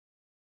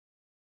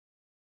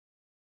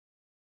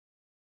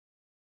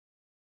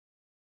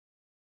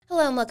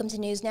Hello and welcome to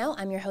News Now.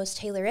 I'm your host,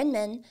 Taylor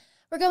Inman.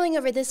 We're going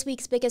over this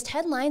week's biggest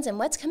headlines and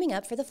what's coming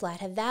up for the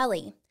Flathead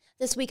Valley.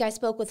 This week I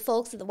spoke with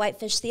folks at the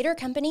Whitefish Theatre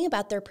Company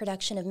about their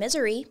production of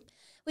Misery.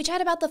 We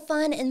chat about the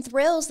fun and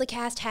thrills the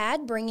cast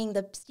had bringing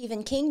the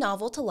Stephen King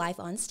novel to life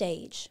on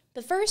stage.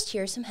 But first,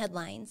 here's some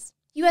headlines.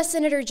 U.S.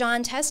 Senator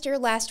Jon Tester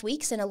last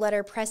week sent a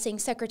letter pressing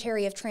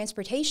Secretary of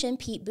Transportation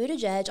Pete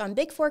Buttigieg on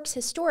Bigfork's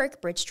historic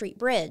Bridge Street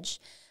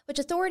Bridge, which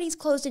authorities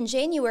closed in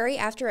January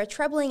after a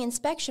troubling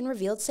inspection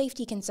revealed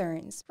safety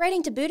concerns.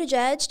 Writing to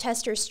Buttigieg,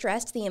 Tester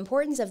stressed the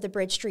importance of the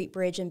Bridge Street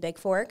Bridge in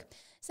Bigfork,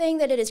 saying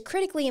that it is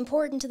critically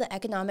important to the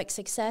economic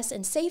success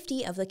and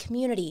safety of the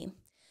community.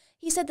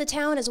 He said the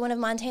town is one of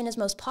Montana's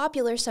most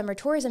popular summer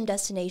tourism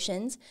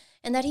destinations,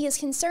 and that he is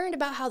concerned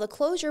about how the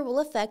closure will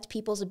affect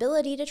people's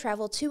ability to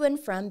travel to and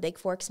from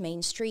Bigfork's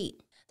main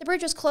street. The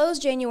bridge was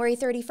closed January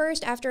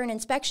 31st after an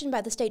inspection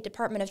by the State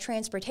Department of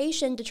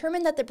Transportation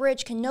determined that the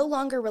bridge can no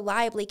longer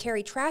reliably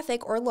carry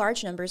traffic or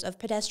large numbers of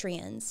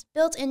pedestrians.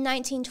 Built in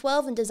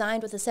 1912 and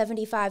designed with a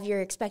 75-year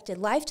expected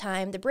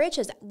lifetime, the bridge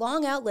has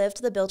long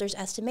outlived the builder's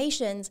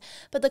estimations,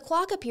 but the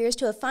clock appears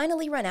to have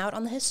finally run out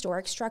on the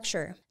historic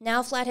structure.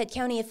 Now Flathead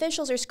County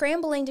officials are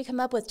scrambling to come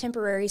up with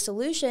temporary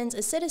solutions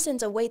as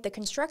citizens await the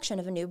construction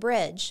of a new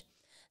bridge.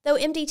 Though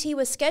MDT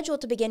was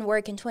scheduled to begin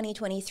work in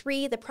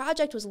 2023, the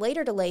project was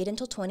later delayed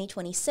until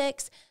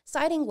 2026,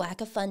 citing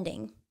lack of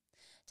funding.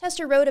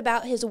 Tester wrote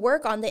about his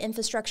work on the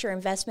Infrastructure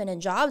Investment and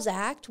Jobs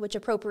Act, which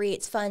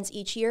appropriates funds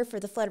each year for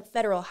the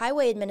Federal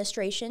Highway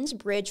Administration's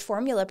Bridge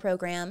Formula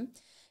program.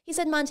 He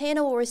said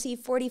Montana will receive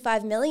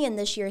 $45 million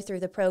this year through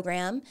the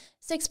program,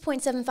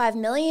 $6.75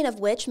 million of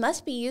which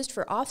must be used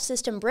for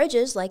off-system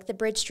bridges like the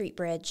Bridge Street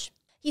Bridge.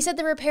 He said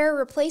the repair or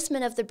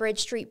replacement of the Bridge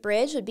Street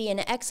Bridge would be an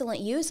excellent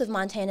use of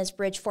Montana's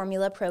Bridge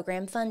Formula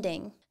program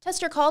funding.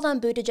 Tester called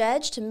on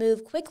Buttigieg to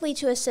move quickly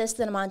to assist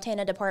the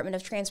Montana Department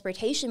of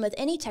Transportation with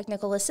any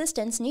technical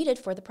assistance needed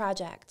for the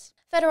project.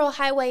 Federal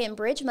highway and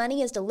bridge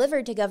money is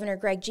delivered to Governor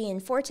Greg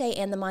Gianforte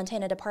and the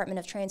Montana Department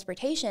of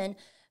Transportation,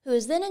 who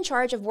is then in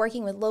charge of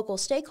working with local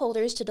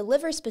stakeholders to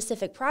deliver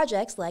specific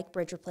projects like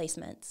bridge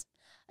replacements.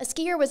 A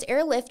skier was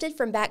airlifted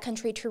from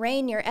backcountry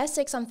terrain near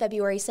Essex on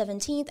February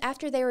 17th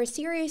after they were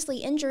seriously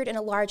injured in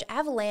a large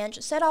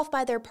avalanche set off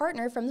by their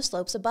partner from the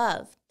slopes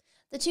above.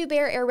 The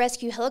Two-Bear Air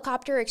Rescue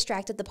helicopter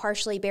extracted the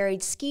partially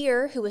buried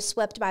skier who was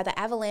swept by the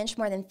avalanche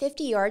more than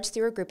 50 yards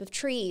through a group of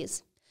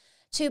trees.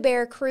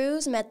 Two-Bear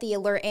crews met the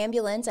alert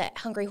ambulance at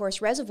Hungry Horse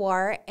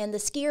Reservoir, and the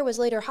skier was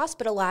later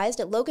hospitalized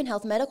at Logan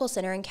Health Medical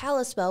Center in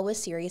Kalispell with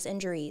serious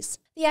injuries.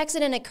 The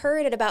accident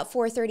occurred at about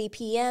 4:30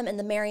 p.m. in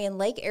the Marion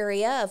Lake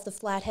area of the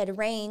Flathead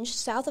Range,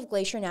 south of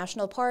Glacier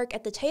National Park,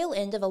 at the tail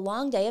end of a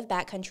long day of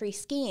backcountry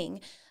skiing,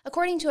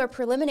 according to a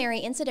preliminary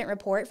incident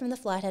report from the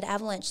Flathead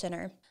Avalanche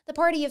Center. The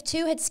party of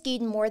two had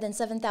skied more than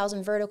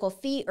 7,000 vertical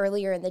feet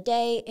earlier in the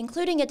day,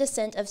 including a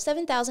descent of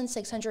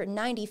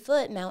 7,690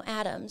 foot Mount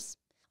Adams.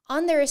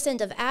 On their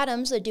ascent of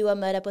Adams, the duo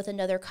met up with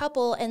another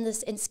couple and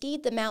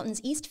skied the mountain's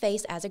east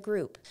face as a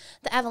group.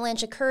 The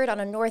avalanche occurred on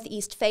a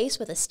northeast face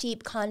with a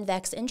steep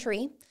convex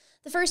entry.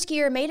 The first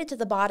skier made it to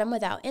the bottom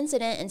without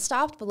incident and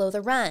stopped below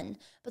the run,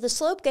 but the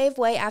slope gave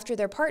way after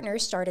their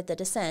partners started the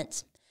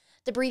descent.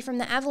 Debris from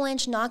the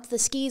avalanche knocked the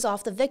skis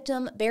off the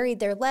victim, buried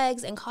their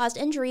legs, and caused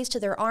injuries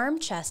to their arm,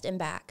 chest, and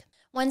back.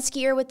 One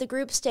skier with the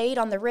group stayed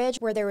on the ridge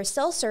where there was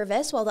cell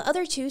service, while the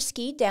other two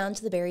skied down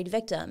to the buried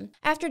victim.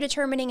 After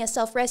determining a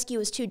self-rescue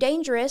was too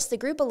dangerous, the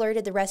group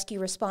alerted the rescue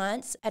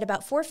response at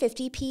about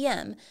 4:50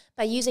 p.m.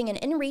 by using an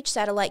inReach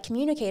satellite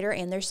communicator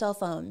and their cell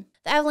phone.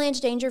 The avalanche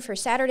danger for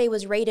Saturday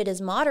was rated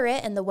as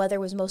moderate and the weather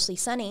was mostly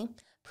sunny.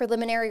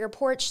 Preliminary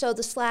reports show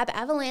the slab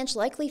avalanche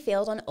likely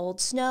failed on old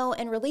snow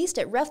and released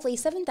at roughly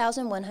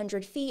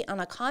 7,100 feet on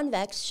a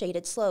convex,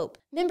 shaded slope.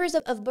 Members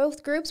of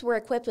both groups were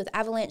equipped with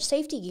avalanche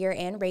safety gear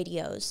and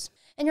radios.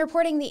 In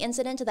reporting the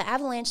incident to the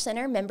Avalanche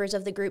Center, members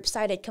of the group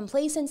cited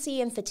complacency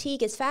and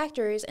fatigue as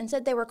factors and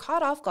said they were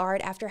caught off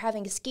guard after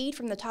having skied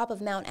from the top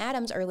of Mount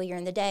Adams earlier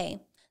in the day.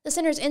 The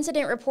center's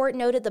incident report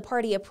noted the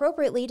party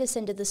appropriately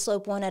descended the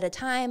slope one at a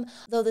time,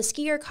 though the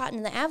skier caught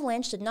in the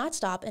avalanche did not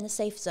stop in a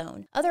safe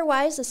zone.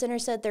 Otherwise, the center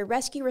said their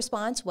rescue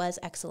response was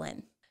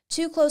excellent.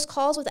 Two close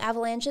calls with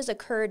avalanches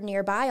occurred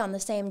nearby on the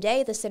same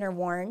day, the center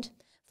warned.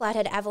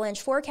 Flathead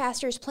avalanche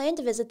forecasters plan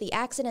to visit the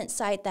accident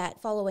site that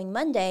following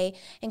Monday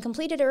and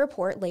completed a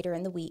report later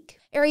in the week.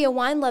 Area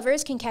wine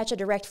lovers can catch a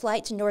direct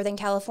flight to Northern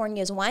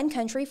California's wine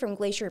country from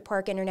Glacier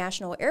Park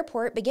International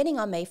Airport beginning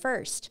on May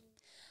 1st.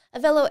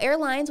 Avelo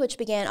Airlines, which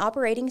began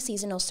operating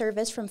seasonal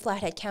service from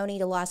Flathead County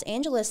to Los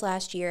Angeles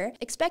last year,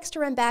 expects to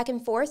run back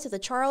and forth to the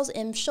Charles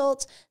M.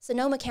 Schulz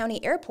Sonoma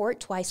County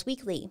Airport twice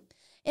weekly.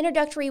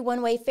 Introductory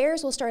one-way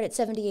fares will start at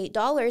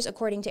 $78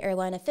 according to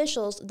airline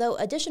officials, though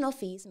additional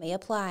fees may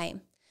apply.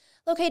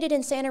 Located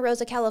in Santa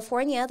Rosa,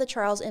 California, the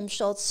Charles M.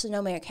 Schulz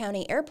Sonoma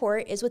County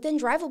Airport is within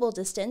drivable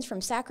distance from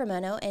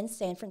Sacramento and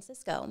San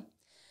Francisco.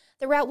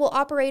 The route will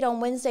operate on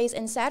Wednesdays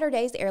and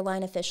Saturdays,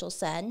 airline officials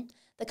said.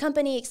 The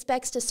company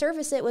expects to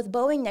service it with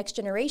Boeing Next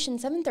Generation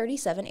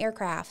 737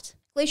 aircraft.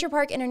 Glacier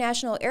Park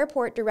International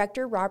Airport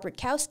Director Rob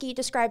Rutkowski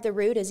described the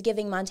route as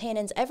giving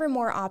Montanans ever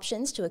more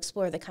options to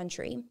explore the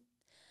country.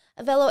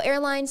 Avelo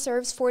Airlines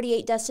serves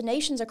 48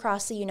 destinations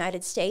across the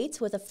United States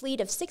with a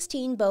fleet of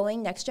 16 Boeing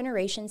Next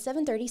Generation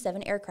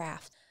 737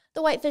 aircraft.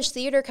 The Whitefish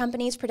Theatre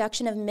Company's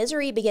production of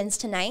Misery begins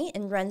tonight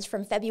and runs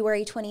from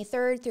February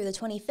 23rd through the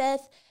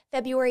 25th,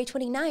 February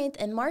 29th,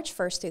 and March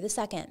 1st through the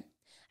 2nd.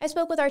 I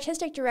spoke with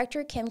Artistic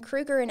Director Kim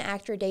Krueger and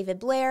actor David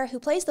Blair, who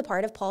plays the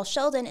part of Paul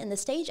Sheldon in the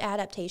stage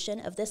adaptation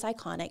of this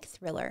iconic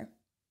thriller.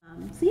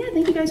 So yeah,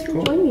 thank you guys for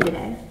joining me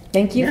today.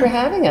 Thank you for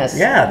having us.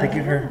 Yeah, thank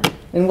you for...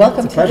 And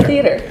welcome to the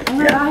theater. Oh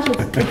my gosh,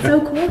 it's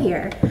so cool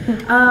here.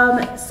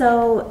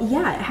 So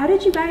yeah, how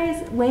did you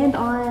guys land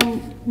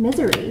on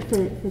Misery for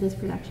this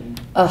production?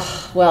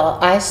 Well,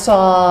 I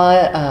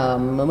saw,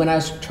 when I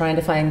was trying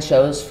to find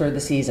shows for the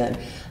season,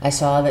 I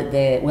saw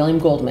that William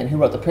Goldman, who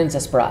wrote The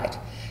Princess Bride,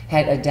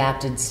 had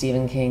adapted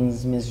Stephen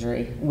King's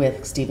Misery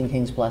with Stephen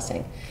King's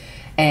blessing.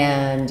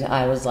 And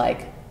I was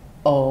like,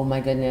 oh my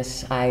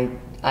goodness,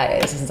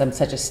 since I'm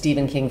such a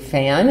Stephen King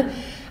fan,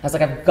 I was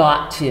like, I've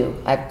got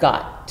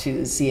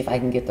to see if I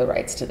can get the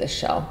rights to this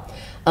show.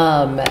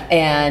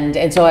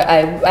 And so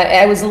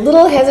I was a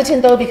little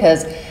hesitant though,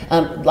 because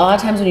a lot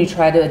of times when you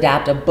try to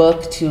adapt a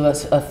book to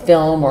a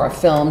film, or a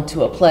film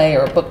to a play,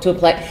 or a book to a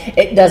play,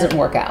 it doesn't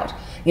work out.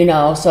 You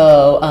know,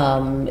 so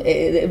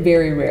it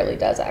very rarely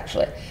does,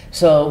 actually.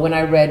 So when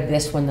I read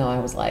this one, though, I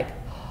was like,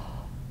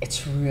 oh,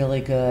 it's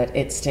really good.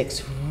 It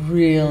sticks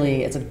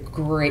really, it's a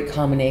great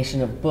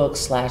combination of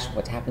books /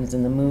 what happens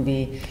in the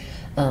movie.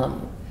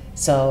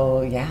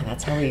 So yeah,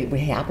 that's how we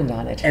happened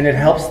on it. And it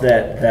helps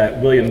that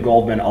William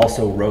Goldman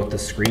also wrote the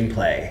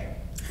screenplay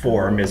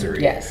for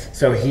Misery. Yes.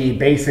 So he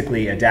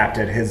basically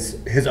adapted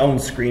his own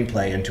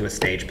screenplay into a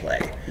stage play.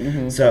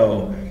 Mm-hmm.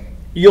 So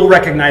you'll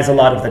recognize a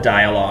lot of the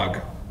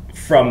dialogue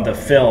from the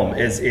film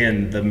is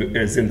in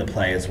the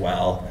play as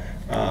well.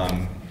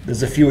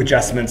 There's a few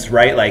adjustments,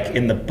 right? Like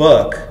in the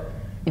book,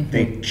 mm-hmm.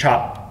 they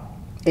chop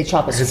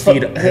his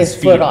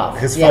foot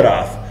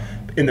off.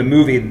 In the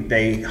movie,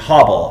 they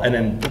hobble, and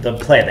in the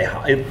play,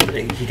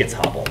 he gets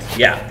hobbled.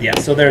 Yeah.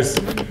 So there's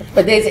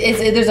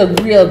a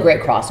real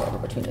great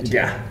crossover between the two.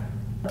 Yeah.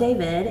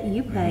 David,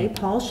 you play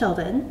Paul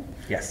Sheldon.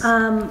 Yes.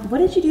 What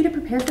did you do to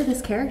prepare for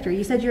this character?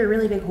 You said you're a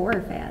really big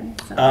horror fan.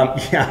 So.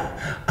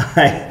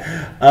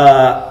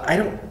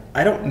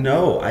 I don't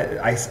know.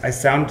 I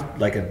sound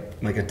like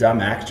a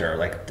dumb actor,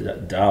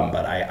 dumb,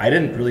 but I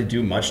didn't really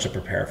do much to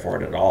prepare for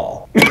it at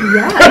all.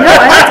 Yeah, no,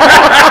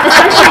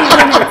 especially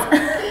when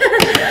it's...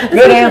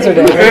 Good answer,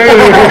 David.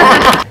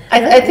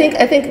 I think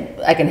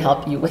I can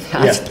help you with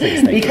that. Yes,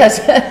 please. Because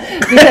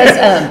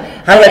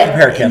how do I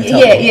prepare, Kim?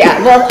 Yeah.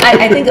 Well,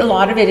 I think a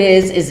lot of it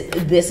is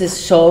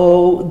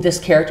this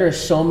character is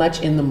so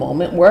much in the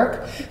moment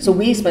work. So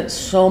we spent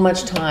so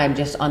much time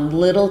just on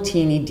little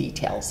teeny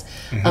details,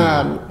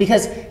 mm-hmm.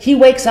 Because he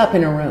wakes up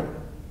in a room.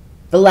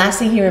 The last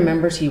thing he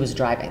remembers, he was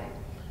driving.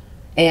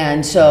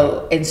 And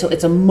so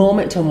it's a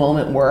moment to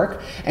moment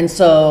work. And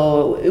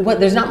so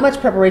there's not much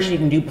preparation you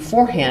can do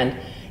beforehand,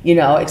 you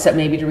know, except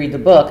maybe to read the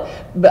book,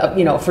 but,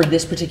 you know, for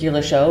this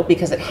particular show,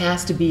 because it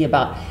has to be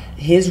about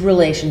his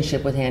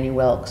relationship with Annie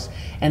Wilkes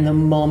and the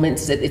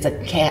moments that it's a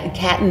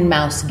cat and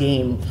mouse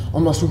game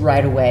almost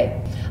right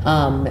away.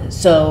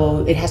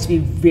 So it has to be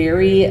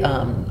very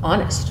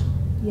honest.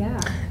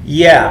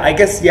 Yeah, I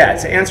guess,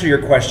 to answer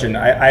your question,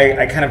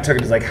 I kind of took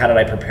it as like, how did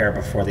I prepare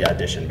before the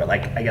audition? But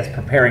like, I guess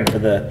preparing for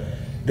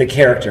the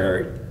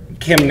character,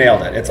 Kim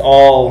nailed it. It's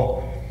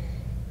all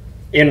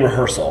in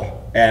rehearsal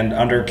and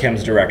under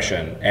Kim's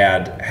direction,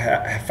 and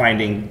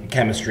finding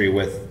chemistry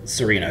with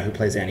Serena, who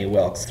plays Annie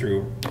Wilkes,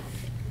 through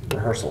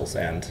rehearsals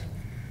and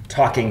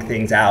talking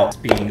things out,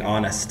 being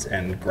honest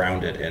and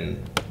grounded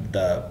in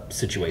the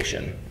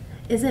situation.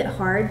 Is it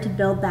hard to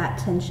build that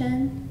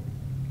tension,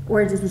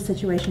 or does the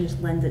situation just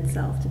lend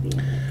itself to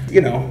being? You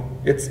know,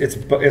 it's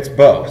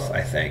both.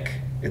 I think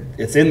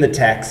it's in the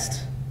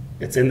text,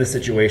 it's in the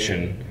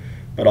situation,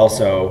 but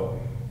also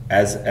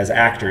as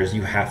actors,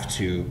 you have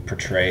to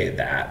portray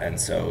that, and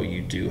so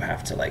you do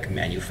have to like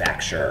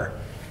manufacture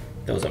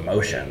those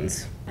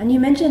emotions. And you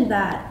mentioned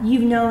that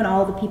you've known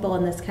all the people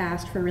in this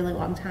cast for a really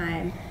long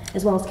time,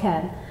 as well as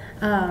Ken.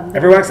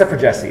 Everyone except for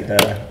Jesse,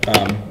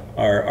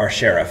 our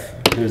sheriff,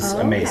 who's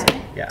amazing. Okay.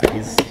 Yeah,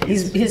 this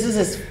is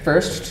his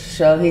first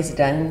show he's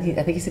done.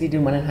 I think he said he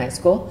did one in high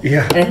school.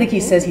 Yeah, and I think he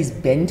says he's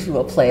been to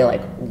a play like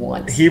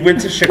once. He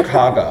went to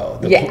Chicago,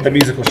 the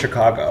musical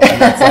Chicago,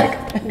 and that's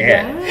like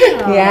it.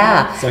 Wow.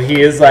 Yeah. So he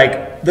is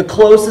like the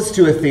closest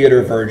to a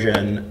theater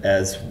virgin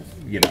as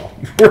you know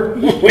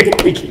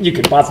you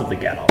could possibly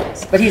get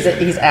almost. But he's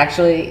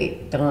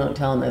actually, don't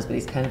tell him this, but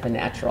he's kind of a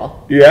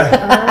natural.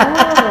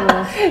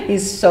 Yeah.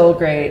 He's so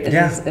great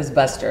as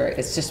Buster.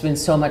 It's just been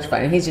so much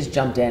fun, and he's just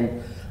jumped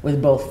in with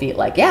both feet.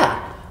 Like,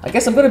 I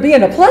guess I'm going to be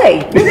in a play.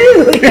 You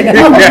know?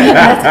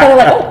 That's kind of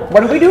like,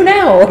 what do we do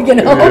now? You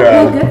know.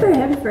 Well, good for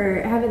him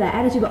for having that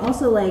attitude, but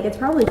also like it's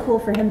probably cool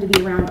for him to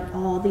be around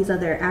all these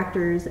other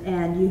actors,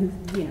 and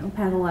you know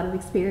have a lot of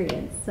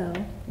experience. So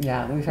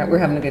yeah, we're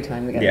having a good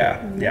time together.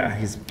 Yeah,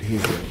 he's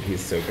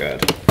so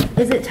good.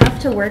 Is it tough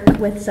to work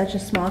with such a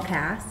small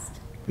cast?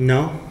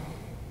 No.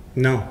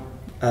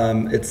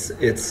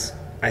 It's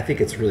I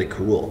think it's really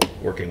cool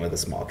working with a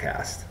small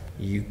cast.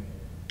 You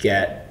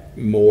get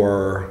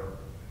more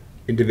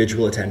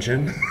individual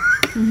attention.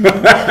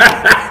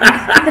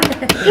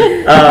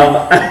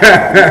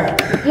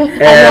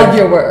 I love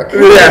your work.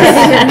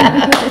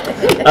 Yes.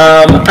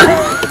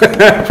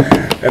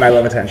 And I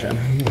love attention.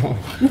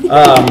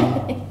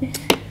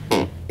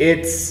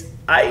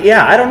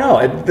 I don't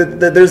know.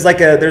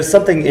 There's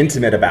something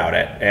intimate about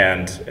it,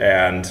 and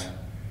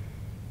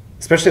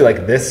especially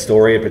like this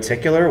story in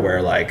particular,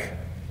 where like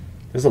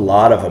there's a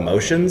lot of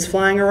emotions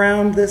flying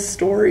around this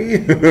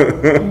story. A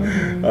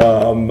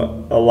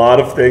lot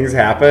of things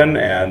happen,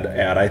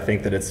 and I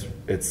think that it's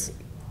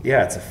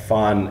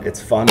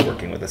fun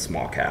working with a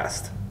small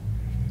cast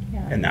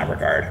in that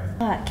regard.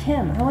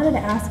 Kim, I wanted to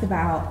ask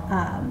about,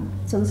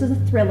 so this is a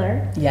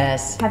thriller.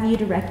 Yes. Have you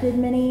directed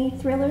many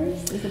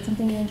thrillers? Is it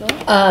something you enjoy?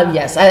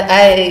 Yes.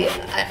 I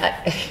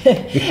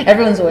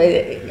everyone's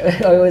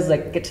always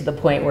like get to the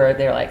point where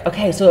they're like,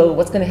 okay, so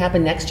what's going to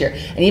happen next year?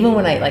 And even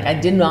when I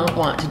did not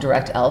want to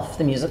direct Elf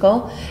the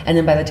musical, and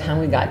then by the time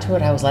we got to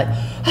it, I was like,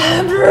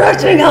 I'm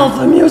directing Elf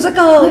the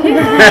musical.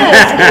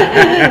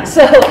 Yes.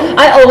 So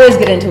I always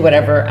get into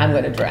whatever I'm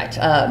going to direct.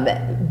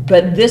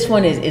 But this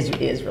one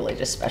is really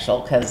just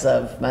special because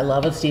of my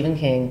love of Stephen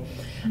King,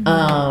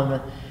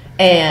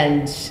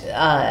 and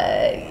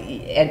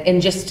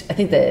just I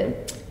think the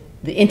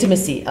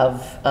intimacy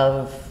of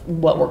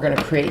what we're going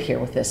to create here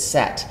with this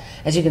set.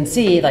 As you can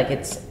see, like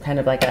it's kind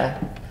of like a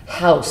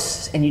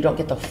house, and you don't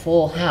get the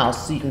full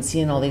house, so you can see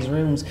in all these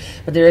rooms,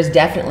 but there is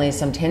definitely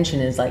some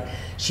tension. Is like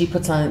she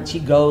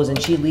goes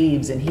and she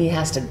leaves, and he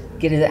has to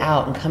get it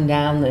out and come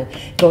down and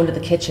go into the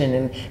kitchen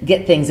and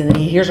get things, and then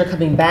he hears her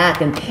coming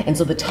back, and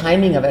so the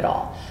timing of it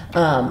all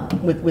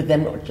with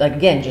them, like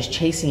again, just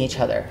chasing each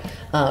other,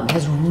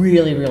 has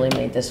really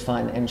made this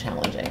fun and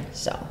challenging.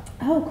 So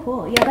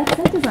cool. Yeah, that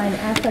set design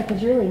aspect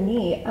is really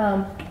neat.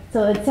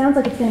 So it sounds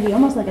like it's going to be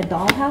almost like a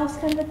dollhouse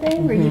kind of a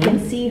thing, where you can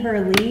see her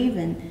leave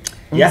and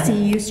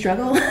see you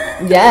struggle.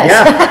 Yes.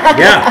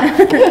 Yeah.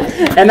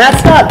 And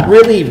that's not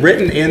really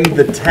written in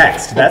the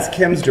text. That's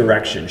Kim's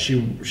direction.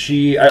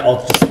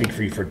 I'll just speak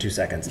for you for 2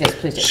 seconds. Yes,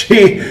 please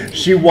do.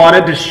 She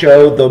wanted to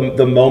show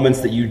the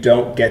moments that you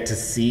don't get to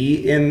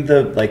see in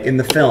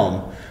the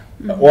film,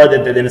 or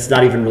that then it's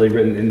not even really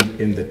written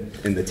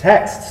in the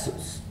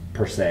text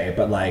per se,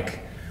 but like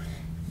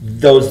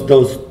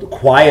those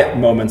quiet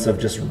moments of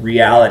just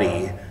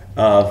reality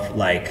of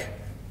like,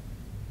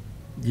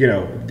 you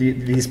know,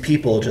 these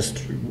people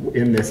just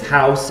in this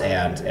house,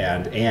 and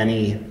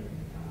Annie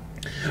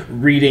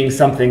reading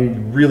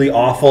something really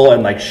awful,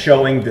 and like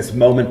showing this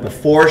moment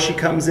before she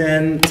comes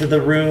in to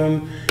the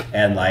room,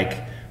 and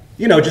like,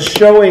 you know, just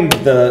showing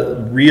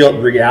the real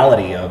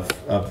reality of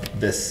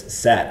this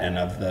set and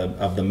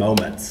of the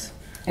moments.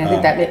 And I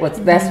think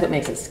that's what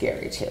makes it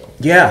scary too.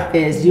 Yeah.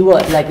 Is you will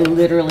like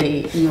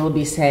literally you will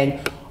be saying,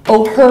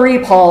 "Oh, hurry,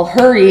 Paul,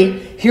 hurry!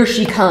 Here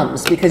she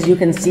comes," because you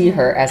can see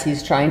her as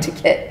he's trying to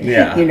get.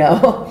 Yeah. You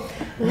know.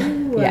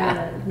 Ooh,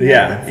 Yeah.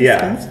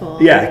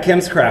 Yeah.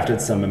 Kim's crafted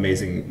some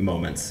amazing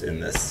moments in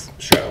this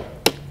show.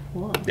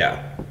 Cool.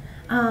 Yeah.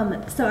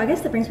 So I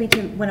guess that brings me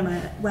to one of my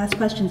last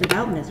questions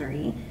about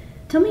Misery.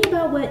 Tell me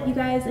about what you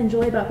guys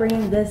enjoy about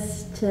bringing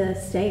this to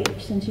stage,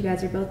 since you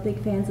guys are both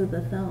big fans of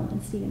the film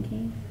and Stephen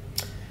King.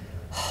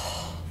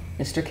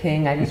 Mr.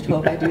 King, I just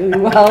hope I do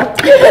well.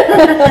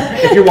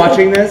 If you're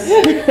watching this,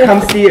 come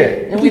see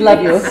it. And we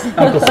love you.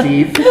 Uncle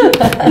Steve.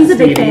 He's a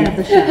big fan of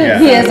the show. Yeah.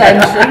 He is, I'm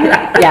sure.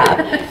 Yeah.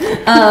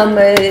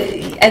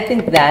 I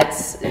think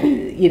that's,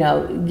 you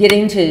know,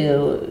 getting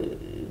to,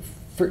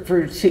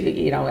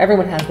 you know,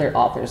 everyone has their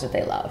authors that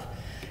they love.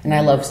 And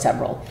I love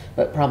several,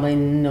 but probably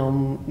no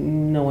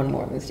one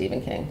more than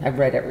Stephen King. I've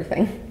read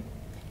everything,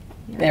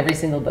 every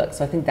single book.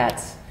 So I think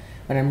that's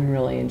what I'm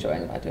really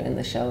enjoying about doing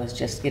the show, is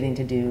just getting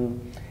to do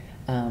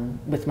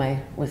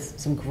with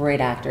some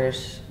great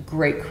actors,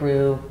 great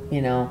crew,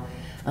 you know,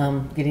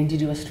 getting to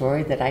do a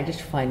story that I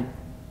just find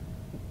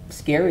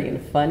scary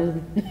and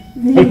fun.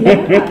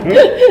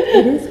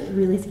 It is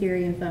really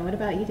scary and fun. What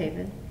about you,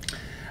 David?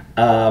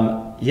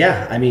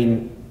 Yeah, I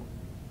mean,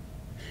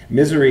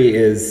 Misery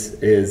is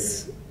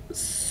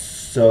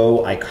so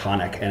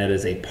iconic, and it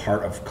is a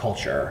part of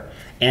culture.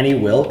 Annie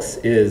Wilkes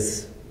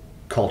is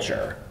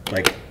culture.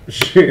 Like,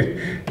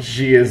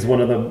 she is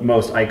one of the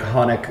most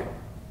iconic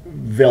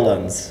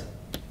villains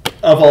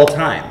of all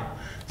time.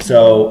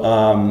 So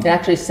It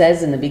actually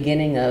says in the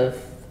beginning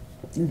of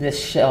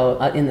this show,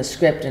 in the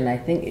script, and I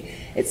think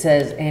it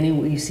says,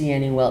 you see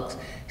Annie Wilkes.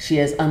 She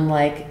is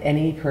unlike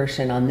any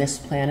person on this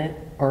planet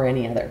or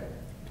any other.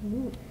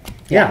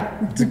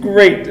 Yeah, it's a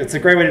great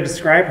way to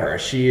describe her.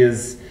 She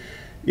is,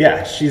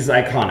 she's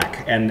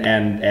iconic,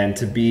 and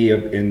to be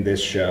in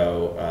this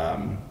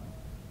show,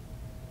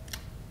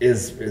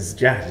 it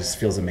just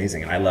feels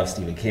amazing. And I love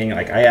Stephen King.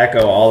 Like, I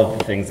echo all of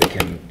the things that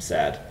Kim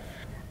said.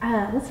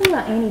 Let's talk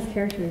about Annie's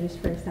character just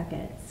for a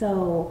second.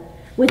 So,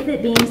 with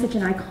it being such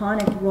an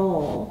iconic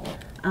role,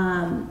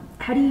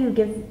 how do you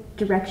give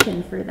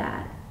direction for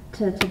that,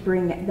 to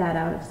bring that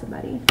out of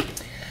somebody?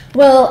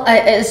 Well,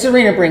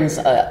 Serena brings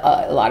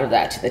a lot of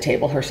that to the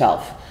table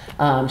herself.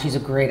 She's a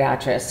great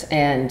actress,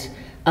 and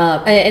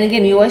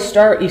again, you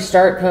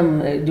start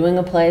from doing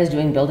a play as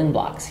doing building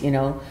blocks.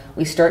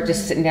 We start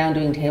just sitting down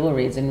doing table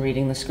reads and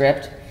reading the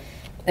script,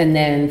 and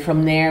then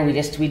from there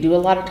we do a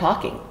lot of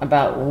talking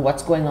about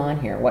what's going on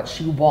here, what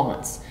she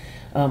wants,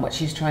 what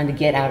she's trying to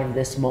get out of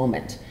this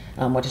moment,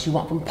 what does she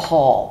want from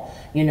Paul,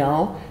 and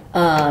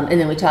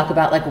then we talk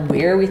about like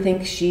where we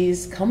think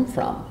she's come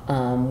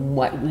from,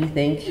 what we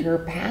think her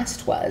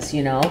past was,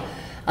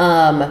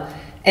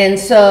 and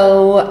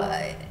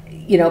so.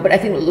 But I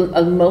think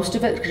most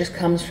of it just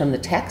comes from the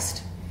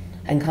text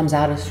and comes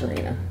out of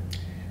Serena.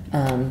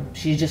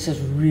 She just has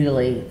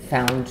really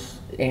found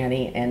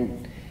Annie,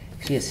 and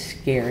she is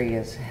scary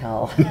as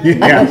hell.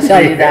 Yeah, I'll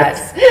tell you that.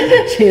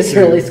 She is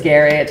really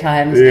scary at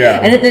times. Yeah.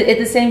 And at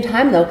the same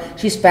time, though,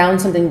 she's found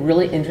something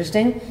really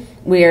interesting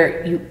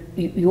where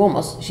you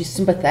almost, she's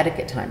sympathetic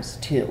at times,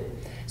 too.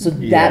 So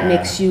that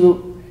makes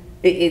you,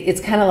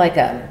 it's kind of like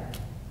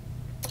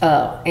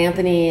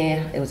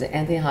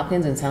Anthony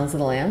Hopkins in Silence of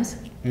the Lambs.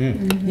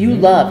 Mm-hmm. You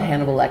love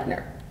Hannibal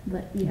Lecter,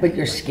 but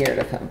you're scared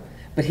of him.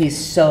 But he's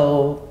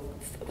so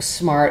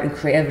smart and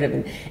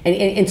creative,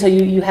 and so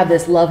you have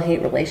this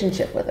love-hate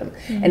relationship with him.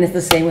 Mm-hmm. And it's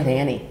the same with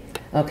Annie.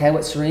 Okay,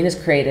 what Serena's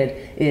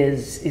created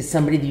is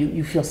somebody that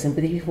you feel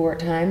sympathy for at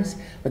times,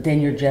 but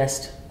then you're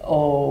just,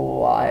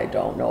 I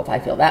don't know if I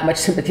feel that much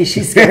sympathy.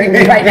 She's scaring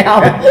me right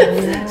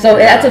now. So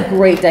that's a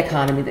great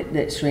dichotomy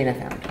that Serena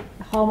found.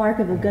 Hallmark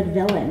of a good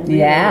villain. Really.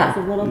 Yeah.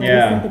 There's a little bit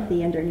of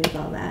sympathy underneath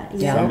all that.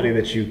 Yeah. Somebody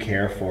that you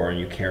care for and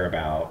you care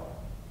about,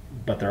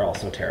 but they're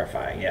also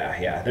terrifying.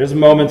 Yeah. There's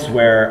moments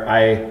where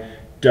I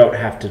don't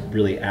have to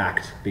really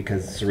act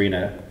because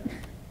Serena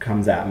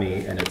comes at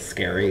me and it's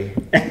scary.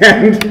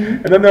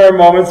 And then there are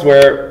moments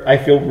where I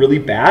feel really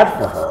bad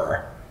for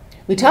her.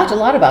 We talked a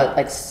lot about,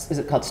 like, is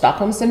it called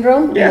Stockholm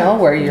Syndrome?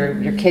 Where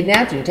you're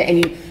kidnapped and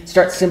you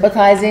start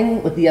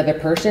sympathizing with the other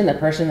person, the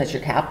person that's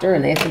your captor,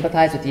 and they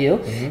sympathize with you.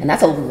 Mm-hmm. And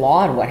that's a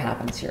lot of what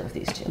happens here with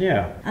these two.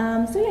 Yeah.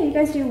 You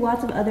guys do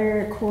lots of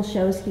other cool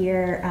shows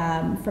here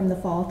from the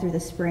fall through the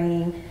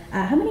spring.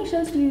 How many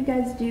shows do you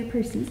guys do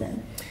per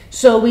season?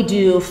 So we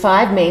do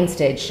 5 main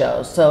stage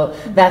shows. So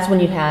that's when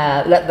you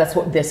have, that's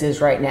what this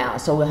is right now.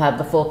 So we'll have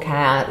the full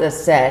cast, the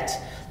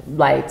set,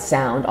 light,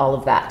 sound, all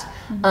of that.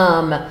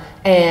 Mm-hmm.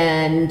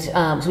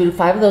 So we do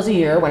 5 of those a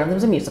year. One of them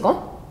is a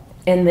musical.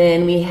 And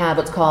then we have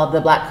what's called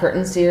the Black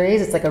Curtain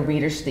series. It's like a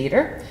reader's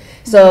theater.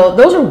 So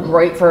those are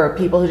great for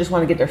people who just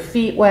want to get their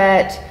feet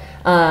wet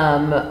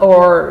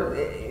or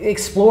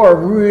explore a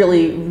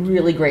really,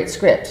 really great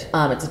script.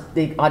 It's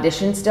the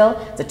audition still.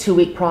 It's a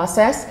 2-week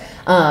process.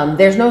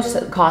 There's no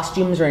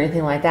costumes or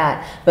anything like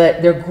that,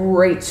 but they're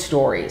great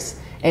stories.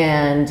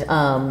 And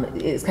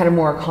it's kind of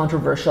more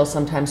controversial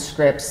sometimes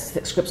scripts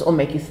that will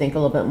make you think a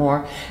little bit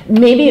more.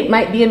 Maybe it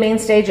might be a main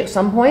stage at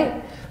some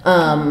point,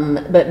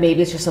 but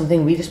maybe it's just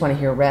something we just want to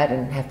hear read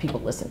and have people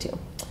listen to.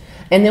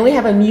 And then we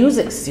have a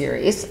music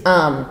series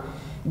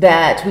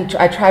that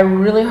I try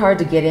really hard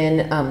to get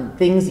in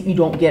things that you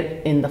don't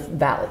get in the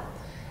Valley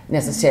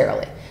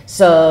necessarily.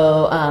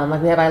 So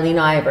like we have Eileen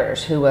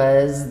Ivers, who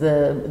was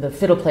the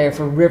fiddle player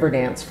for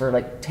Riverdance for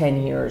like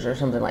 10 years or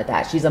something like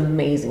that. She's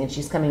amazing, and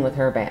she's coming with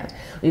her band.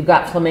 We've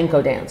got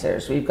flamenco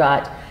dancers. We've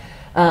got,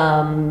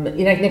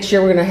 next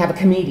year we're going to have a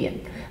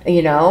comedian,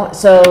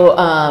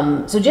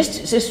 So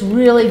just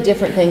really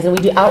different things. And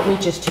we do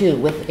outreaches too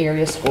with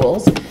area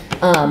schools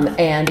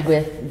and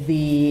with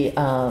the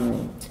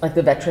like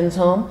the veterans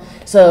home.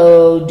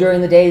 So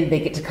during the day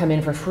they get to come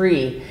in for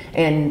free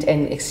and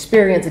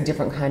experience a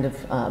different kind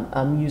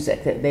of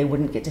music that they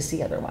wouldn't get to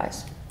see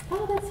otherwise.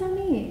 Oh, that's so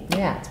neat.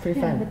 Yeah, it's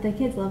pretty fun. But the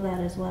kids love that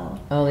as well.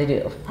 Oh, they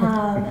do.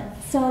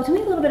 So tell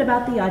me a little bit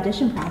about the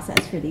audition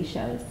process for these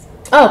shows.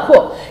 Oh,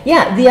 cool.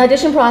 Yeah, the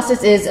audition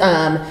process is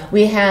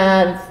we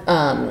have,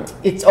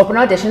 it's open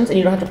auditions and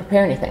you don't have to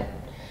prepare anything.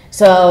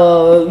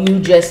 So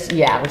you just,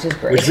 which is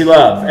great. Which we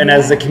love. And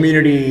as a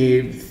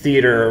community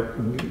theater,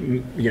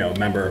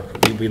 member,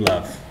 we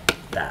love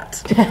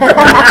that.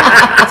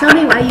 Tell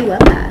me why you love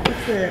that.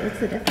 What's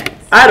the difference?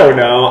 I don't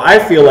know. I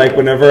feel like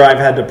whenever I've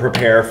had to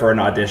prepare for an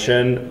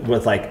audition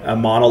with like a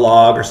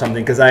monologue or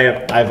something, because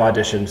I've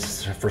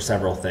auditioned for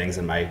several things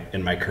in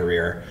my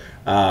career.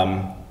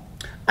 I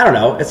don't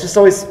know. It's just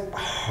always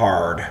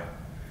hard.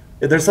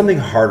 There's something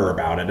harder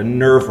about it and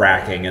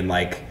nerve-wracking and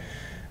like,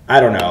 I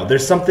don't know.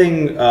 There's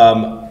something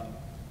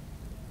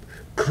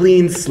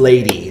clean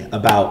slatey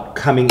about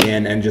coming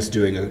in and just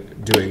doing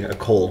a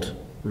cold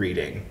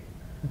reading,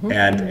 mm-hmm.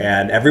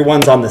 and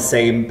everyone's on the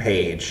same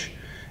page,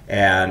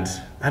 and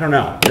I don't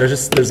know.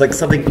 There's like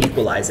something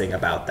equalizing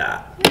about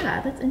that. Yeah,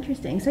 that's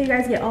interesting. So you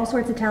guys get all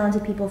sorts of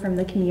talented people from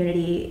the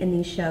community in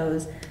these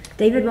shows.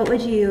 David, what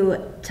would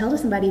you tell to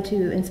somebody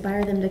to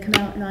inspire them to come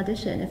out and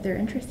audition if they're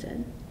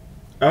interested?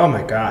 Oh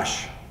my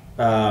gosh.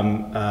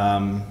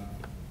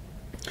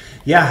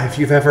 Yeah, if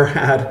you've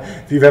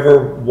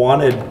ever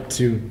wanted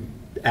to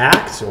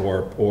act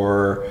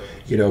or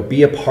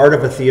be a part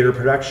of a theater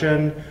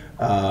production,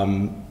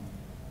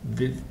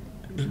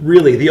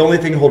 really the only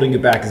thing holding you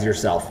back is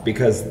yourself,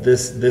 because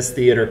this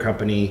theater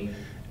company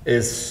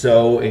is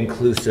so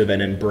inclusive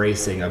and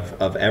embracing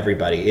of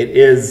everybody. It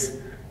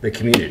is the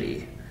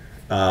community.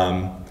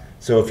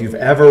 So if you've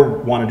ever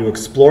wanted to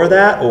explore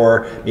that,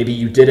 or maybe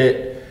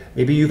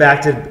you've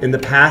acted in the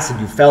past and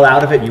you fell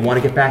out of it and you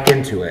want to get back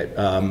into it.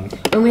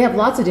 And we have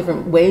lots of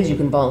different ways you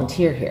can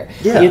volunteer here.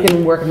 Yeah. You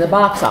can work in the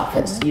box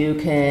office. You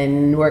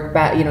can work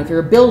back, if you're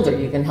a builder,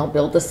 you can help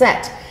build the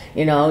set.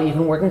 You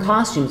can work in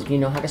costumes if you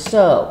know how to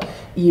sew.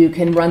 You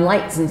can run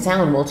lights and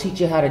sound. We'll teach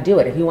you how to do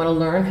it. If you want to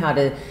learn how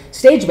to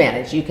stage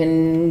manage, you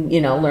can,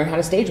 learn how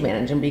to stage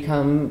manage and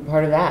become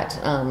part of that.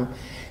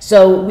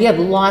 So we have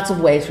lots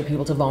of ways for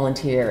people to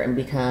volunteer and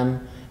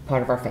become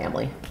part of our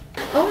family.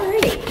 All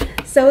right.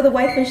 So the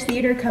Whitefish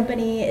Theatre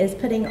Company is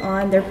putting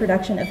on their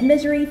production of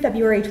Misery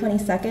February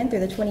 22nd through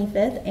the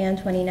 25th and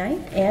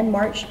 29th, and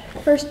March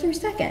 1st through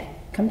 2nd.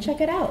 Come check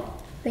it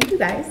out. Thank you,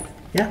 guys.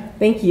 Yeah.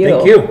 Thank you.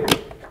 Thank you.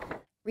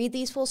 Read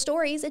these full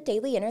stories at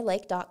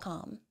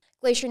dailyinterlake.com.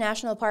 Glacier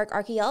National Park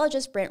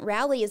archaeologist Brent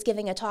Rowley is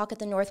giving a talk at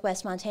the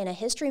Northwest Montana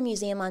History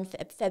Museum on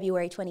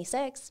February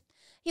 26.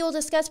 He will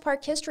discuss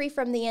park history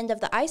from the end of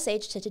the Ice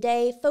Age to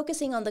today,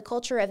 focusing on the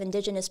culture of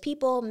indigenous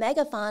people,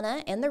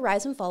 megafauna, and the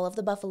rise and fall of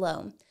the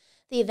buffalo.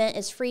 The event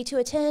is free to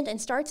attend and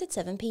starts at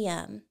 7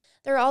 p.m.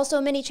 There are also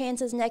many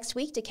chances next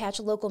week to catch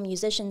local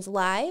musicians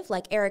live,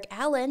 like Eric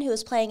Allen, who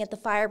is playing at the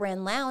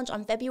Firebrand Lounge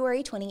on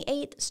February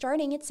 28th,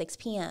 starting at 6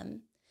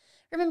 p.m.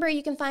 Remember,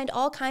 you can find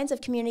all kinds of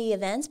community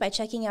events by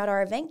checking out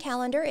our event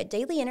calendar at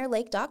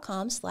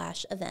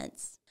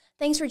dailyinterlake.com/events.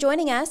 Thanks for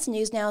joining us.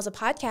 News Now is a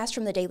podcast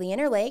from the Daily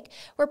Interlake.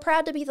 We're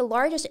proud to be the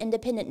largest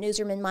independent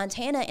newsroom in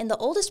Montana and the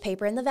oldest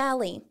paper in the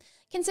Valley.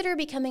 Consider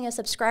becoming a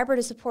subscriber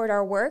to support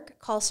our work.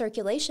 Call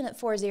Circulation at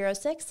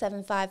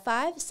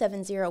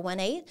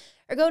 406-755-7018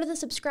 or go to the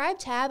subscribe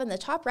tab in the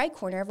top right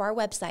corner of our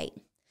website.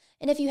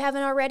 And if you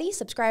haven't already,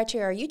 subscribe to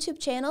our YouTube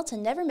channel to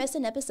never miss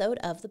an episode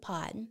of the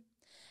pod.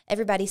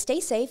 Everybody stay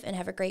safe and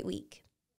have a great week.